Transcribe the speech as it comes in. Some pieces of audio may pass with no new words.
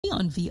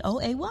on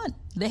VOA1,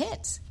 The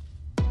Hits.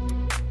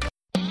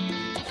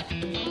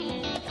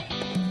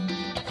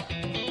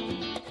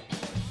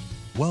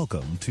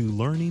 Welcome to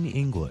Learning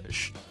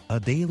English, a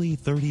daily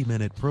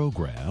 30-minute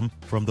program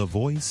from the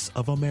Voice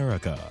of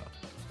America.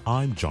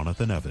 I'm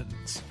Jonathan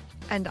Evans.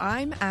 And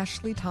I'm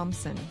Ashley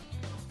Thompson.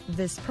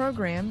 This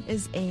program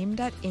is aimed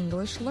at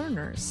English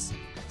learners,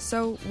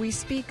 so we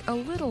speak a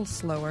little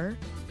slower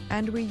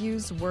and we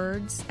use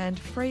words and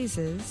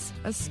phrases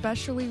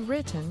especially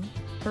written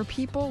for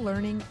people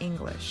learning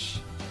English.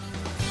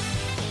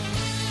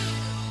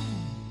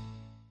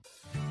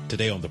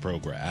 Today on the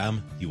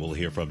program, you will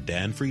hear from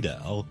Dan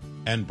Friedel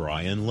and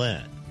Brian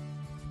Lynn.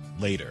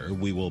 Later,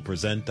 we will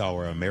present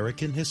our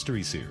American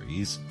history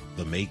series,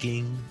 The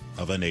Making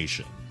of a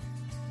Nation.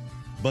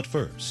 But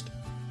first,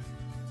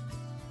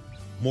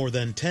 more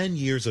than 10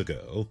 years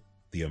ago,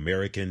 the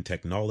American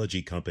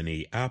technology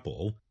company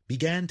Apple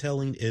began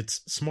telling its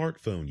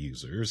smartphone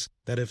users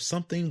that if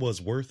something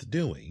was worth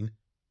doing,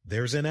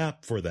 there's an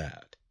app for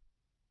that.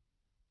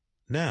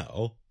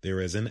 Now, there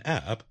is an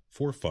app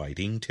for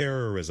fighting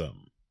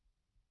terrorism.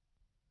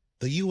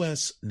 The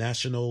U.S.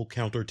 National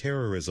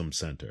Counterterrorism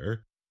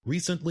Center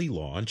recently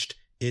launched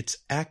its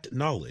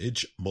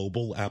Acknowledge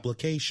mobile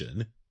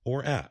application,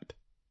 or app.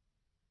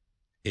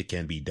 It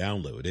can be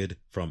downloaded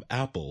from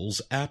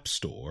Apple's App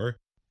Store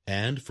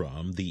and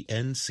from the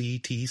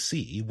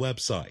NCTC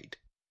website.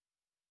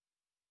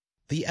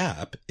 The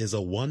app is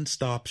a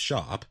one-stop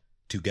shop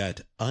to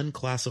get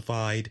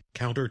unclassified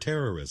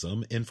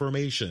counterterrorism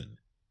information,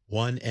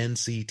 one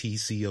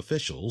NCTC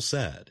official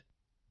said.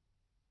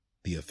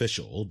 The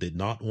official did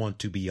not want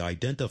to be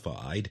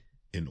identified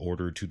in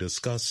order to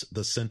discuss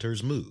the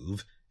center's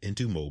move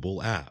into mobile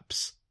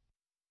apps.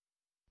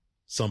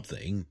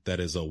 Something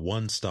that is a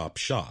one-stop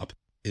shop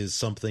is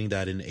something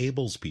that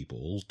enables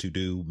people to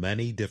do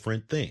many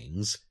different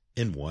things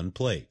in one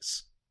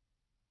place.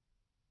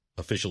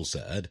 Officials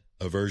said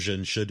a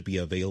version should be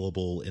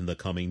available in the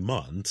coming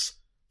months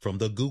from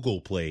the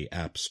Google Play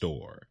App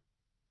Store.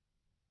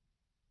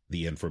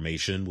 The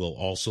information will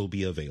also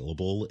be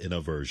available in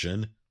a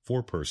version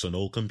for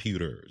personal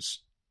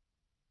computers.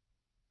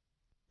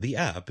 The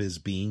app is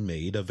being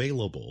made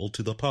available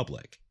to the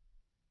public.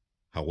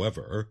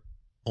 However,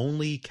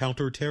 only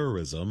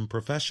counterterrorism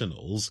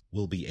professionals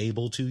will be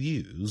able to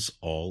use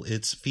all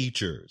its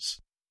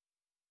features.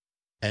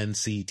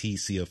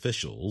 NCTC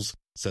officials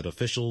said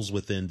officials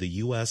within the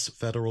U.S.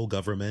 federal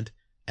government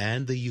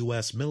and the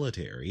U.S.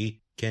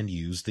 military can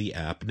use the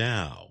app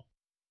now.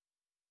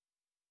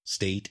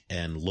 State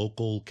and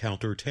local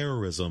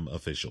counterterrorism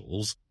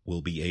officials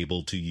will be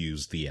able to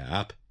use the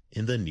app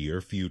in the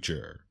near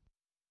future.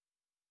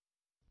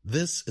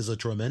 This is a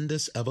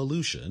tremendous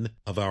evolution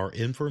of our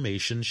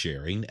information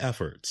sharing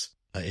efforts,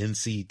 a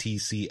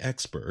NCTC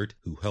expert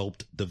who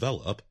helped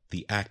develop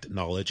the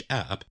Acknowledge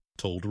app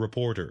told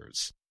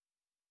reporters.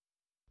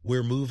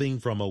 We're moving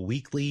from a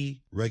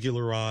weekly,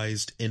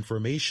 regularized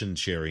information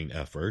sharing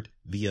effort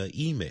via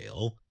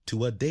email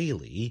to a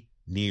daily,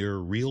 near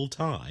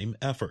real-time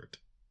effort,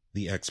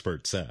 the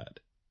expert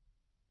said.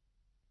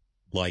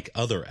 Like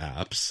other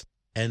apps,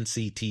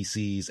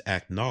 NCTC's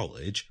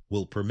Acknowledge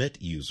will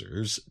permit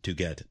users to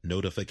get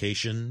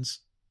notifications,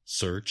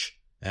 search,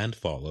 and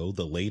follow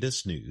the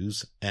latest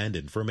news and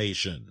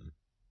information.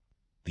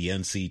 The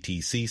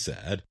NCTC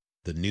said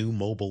the new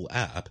mobile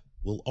app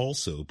will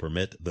also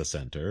permit the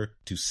center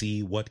to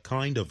see what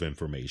kind of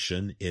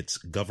information its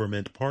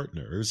government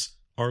partners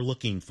are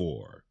looking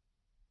for.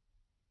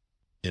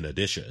 In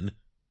addition,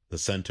 the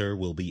center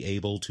will be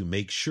able to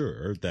make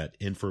sure that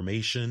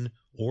information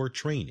or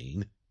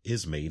training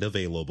is made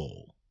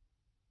available.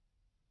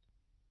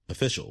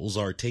 Officials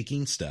are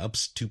taking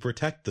steps to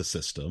protect the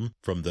system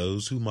from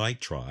those who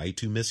might try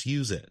to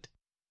misuse it.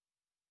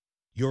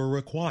 You're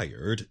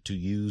required to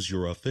use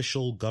your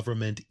official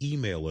government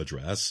email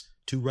address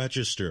to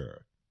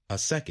register, a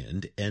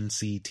second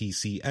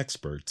NCTC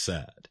expert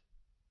said.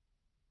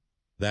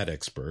 That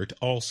expert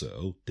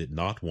also did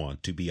not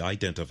want to be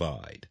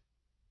identified.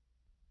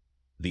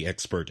 The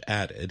expert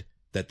added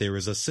that there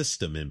is a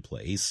system in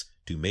place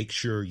to make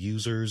sure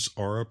users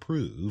are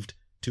approved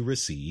to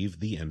receive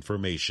the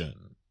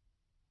information.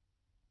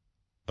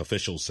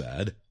 Officials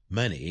said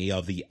many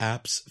of the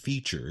app's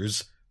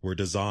features were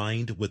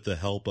designed with the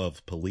help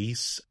of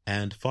police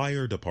and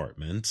fire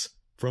departments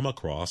from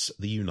across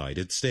the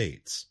United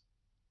States.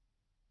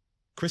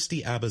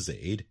 Christy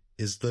Abizade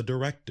is the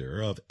director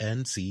of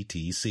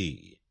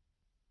NCTC.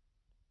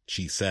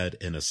 She said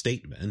in a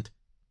statement,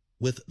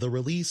 "With the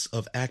release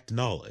of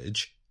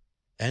Acknowledge,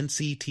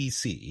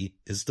 NCTC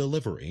is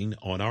delivering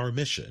on our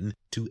mission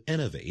to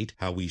innovate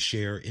how we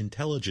share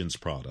intelligence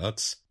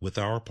products with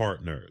our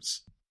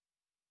partners."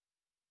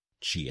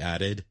 She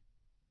added,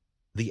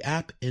 "The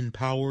app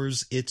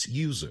empowers its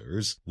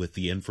users with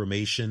the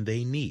information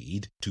they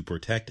need to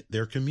protect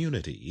their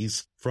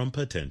communities from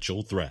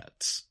potential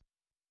threats."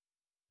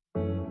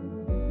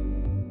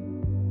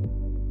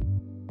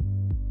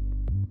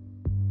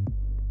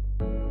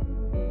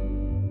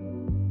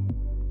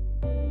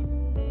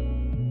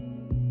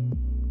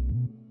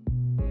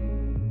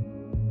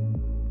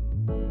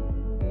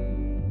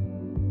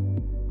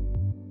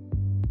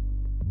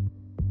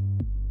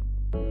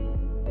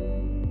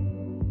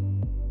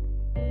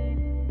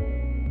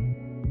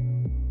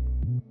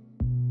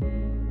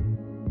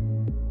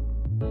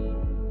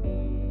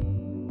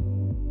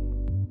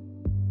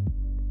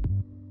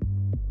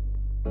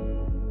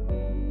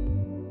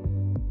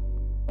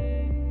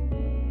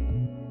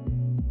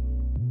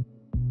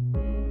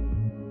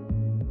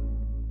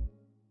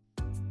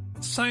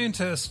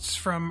 Scientists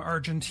from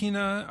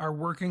Argentina are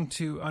working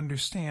to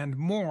understand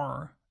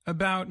more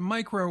about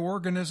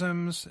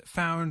microorganisms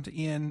found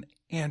in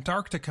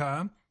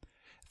Antarctica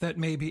that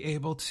may be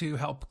able to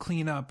help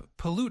clean up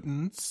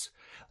pollutants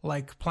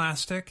like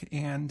plastic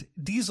and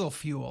diesel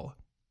fuel.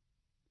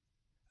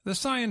 The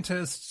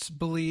scientists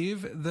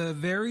believe the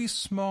very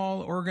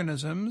small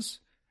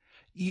organisms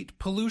eat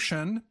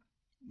pollution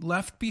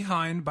left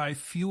behind by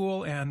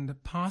fuel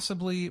and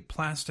possibly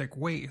plastic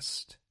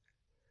waste.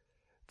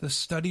 The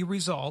study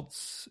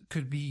results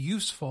could be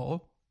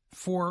useful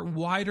for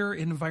wider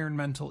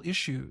environmental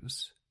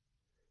issues.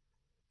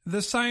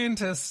 The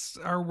scientists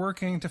are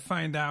working to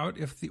find out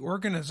if the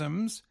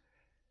organisms,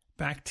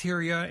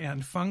 bacteria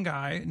and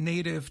fungi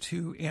native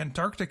to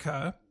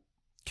Antarctica,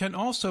 can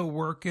also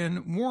work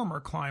in warmer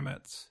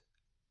climates.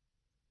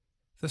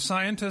 The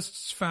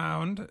scientists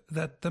found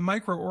that the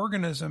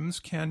microorganisms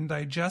can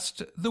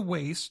digest the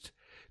waste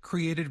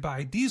created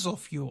by diesel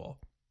fuel,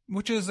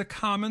 which is a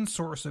common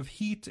source of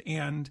heat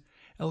and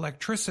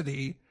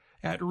electricity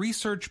at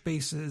research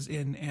bases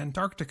in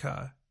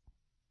Antarctica.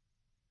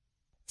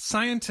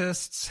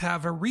 Scientists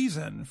have a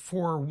reason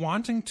for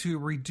wanting to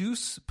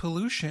reduce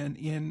pollution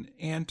in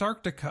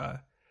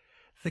Antarctica.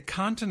 The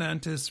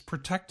continent is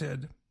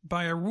protected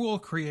by a rule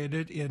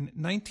created in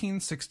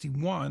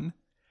 1961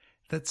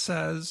 that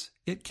says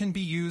it can be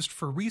used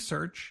for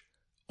research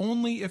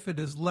only if it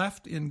is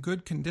left in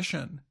good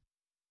condition.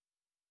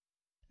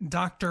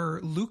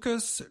 Dr.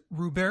 Lucas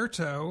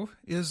Ruberto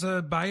is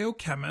a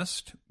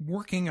biochemist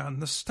working on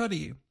the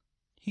study.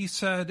 He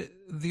said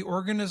the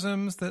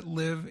organisms that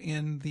live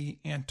in the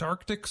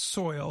Antarctic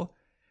soil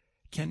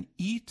can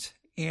eat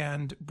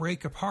and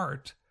break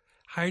apart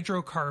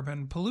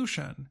hydrocarbon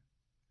pollution.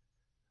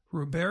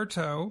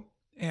 Ruberto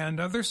and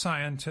other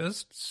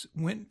scientists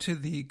went to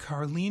the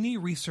Carlini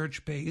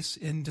research base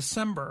in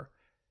December.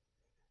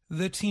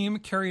 The team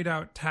carried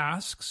out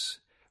tasks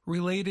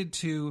related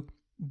to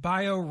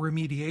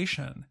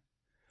bioremediation,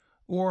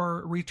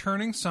 or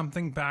returning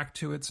something back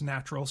to its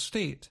natural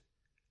state.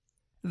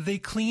 They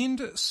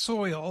cleaned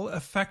soil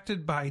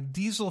affected by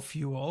diesel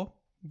fuel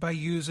by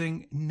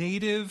using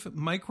native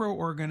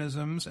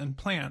microorganisms and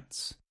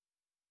plants.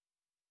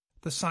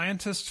 The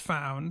scientists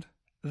found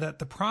that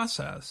the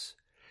process,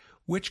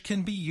 which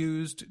can be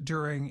used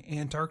during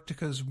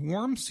Antarctica's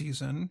warm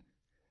season,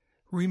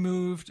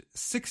 removed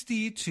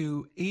 60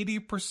 to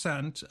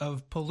 80%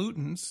 of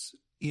pollutants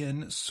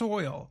in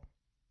soil.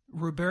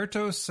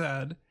 Roberto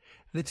said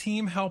the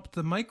team helped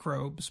the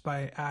microbes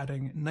by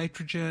adding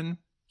nitrogen,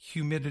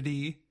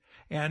 humidity,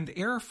 and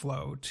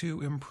airflow to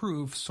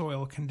improve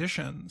soil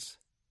conditions.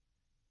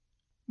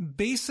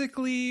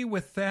 Basically,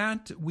 with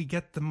that, we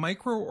get the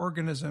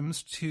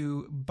microorganisms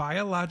to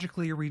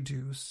biologically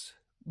reduce,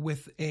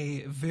 with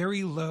a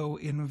very low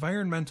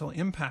environmental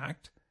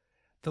impact,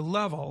 the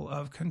level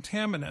of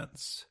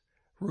contaminants,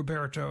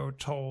 Roberto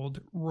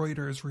told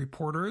Reuters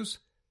reporters.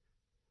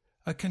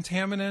 A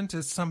contaminant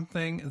is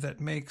something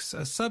that makes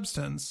a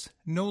substance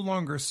no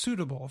longer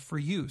suitable for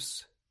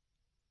use.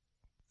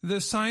 The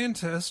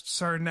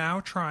scientists are now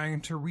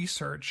trying to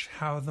research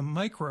how the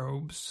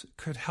microbes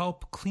could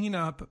help clean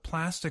up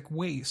plastic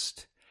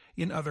waste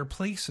in other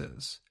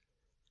places.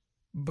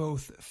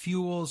 Both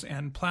fuels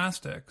and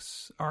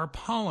plastics are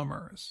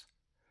polymers,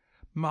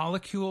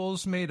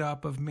 molecules made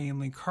up of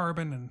mainly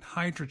carbon and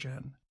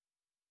hydrogen.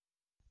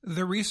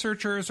 The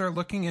researchers are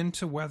looking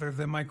into whether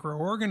the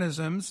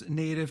microorganisms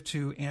native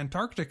to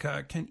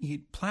Antarctica can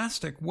eat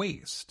plastic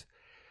waste.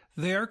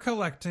 They are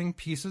collecting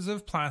pieces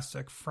of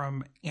plastic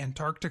from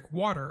Antarctic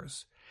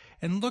waters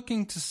and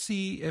looking to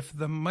see if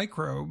the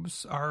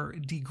microbes are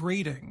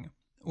degrading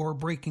or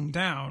breaking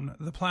down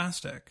the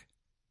plastic.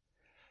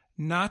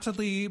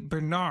 Natalie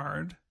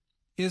Bernard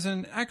is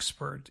an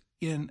expert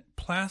in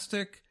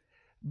plastic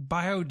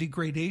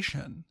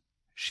biodegradation.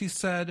 She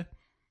said,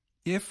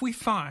 "If we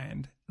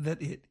find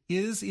that it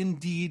is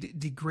indeed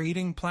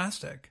degrading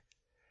plastic,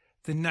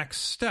 the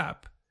next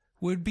step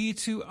would be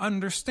to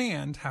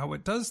understand how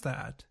it does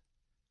that."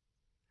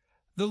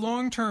 The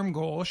long-term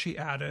goal, she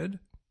added,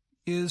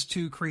 is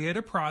to create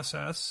a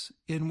process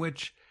in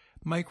which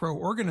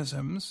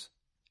microorganisms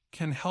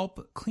can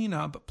help clean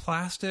up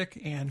plastic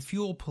and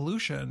fuel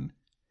pollution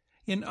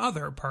in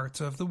other parts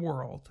of the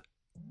world.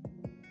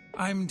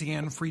 I'm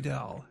Dan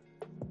Friedel.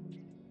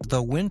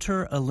 The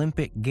Winter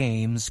Olympic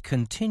Games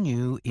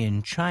continue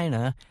in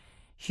China.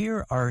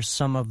 Here are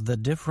some of the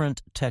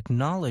different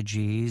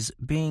technologies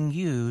being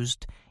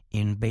used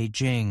in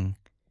Beijing.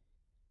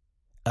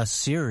 A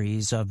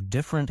series of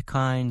different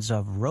kinds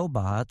of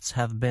robots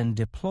have been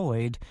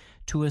deployed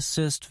to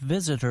assist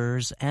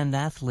visitors and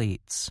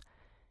athletes.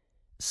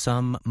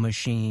 Some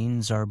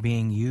machines are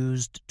being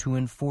used to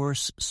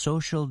enforce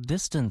social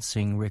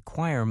distancing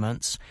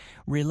requirements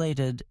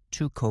related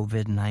to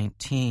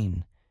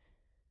COVID-19.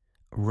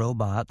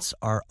 Robots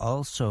are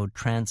also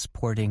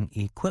transporting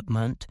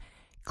equipment,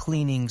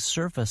 cleaning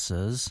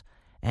surfaces,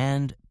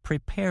 and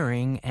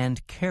preparing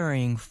and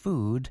carrying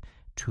food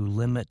to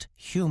limit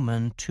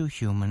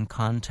human-to-human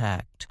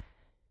contact.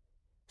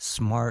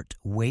 Smart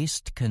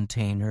waste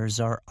containers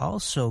are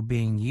also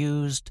being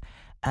used,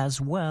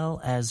 as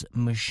well as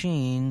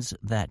machines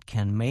that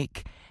can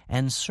make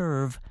and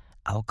serve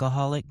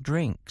alcoholic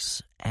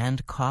drinks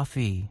and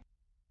coffee.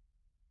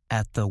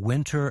 At the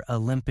Winter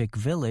Olympic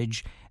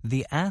Village,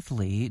 the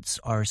athletes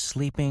are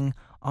sleeping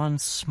on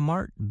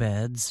smart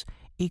beds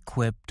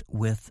equipped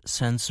with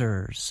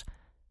sensors.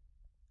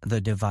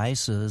 The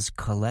devices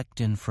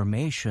collect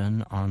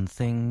information on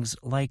things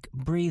like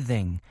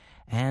breathing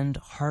and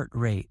heart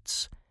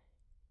rates.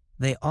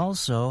 They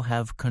also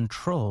have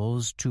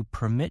controls to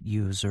permit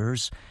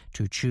users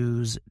to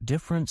choose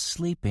different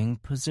sleeping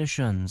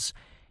positions,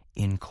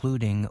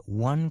 including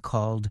one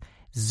called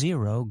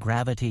zero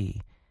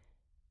gravity.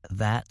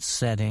 That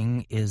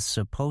setting is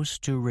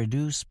supposed to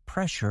reduce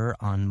pressure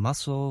on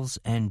muscles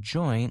and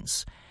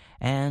joints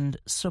and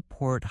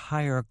support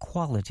higher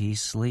quality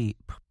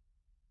sleep.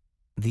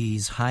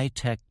 These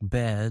high-tech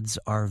beds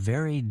are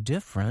very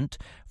different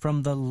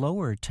from the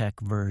lower-tech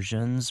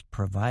versions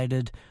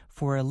provided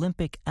for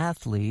Olympic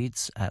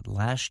athletes at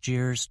last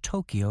year's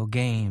Tokyo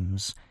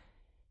Games.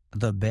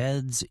 The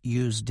beds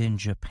used in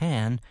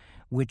Japan,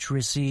 which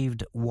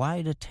received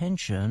wide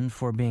attention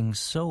for being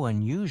so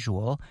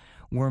unusual,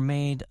 were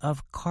made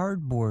of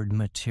cardboard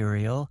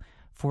material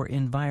for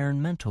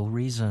environmental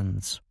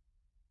reasons.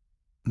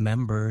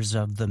 Members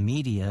of the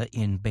media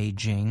in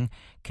Beijing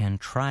can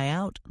try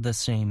out the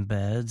same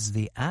beds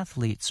the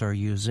athletes are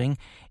using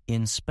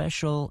in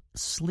special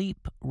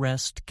sleep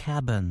rest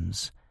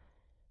cabins.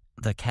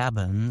 The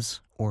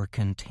cabins, or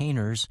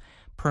containers,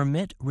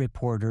 permit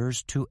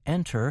reporters to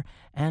enter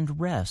and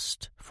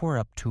rest for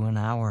up to an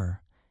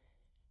hour.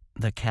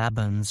 The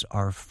cabins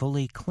are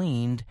fully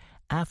cleaned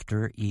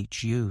after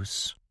each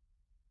use.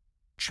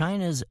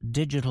 China's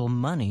digital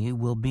money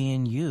will be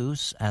in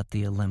use at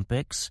the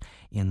Olympics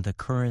in the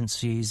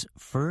currency's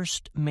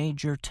first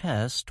major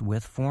test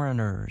with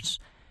foreigners.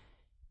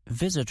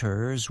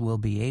 Visitors will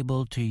be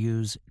able to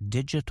use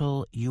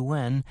digital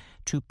yuan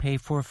to pay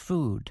for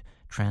food,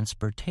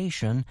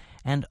 transportation,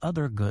 and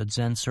other goods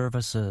and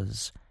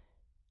services.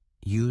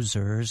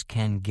 Users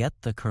can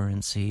get the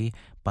currency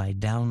by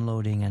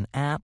downloading an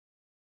app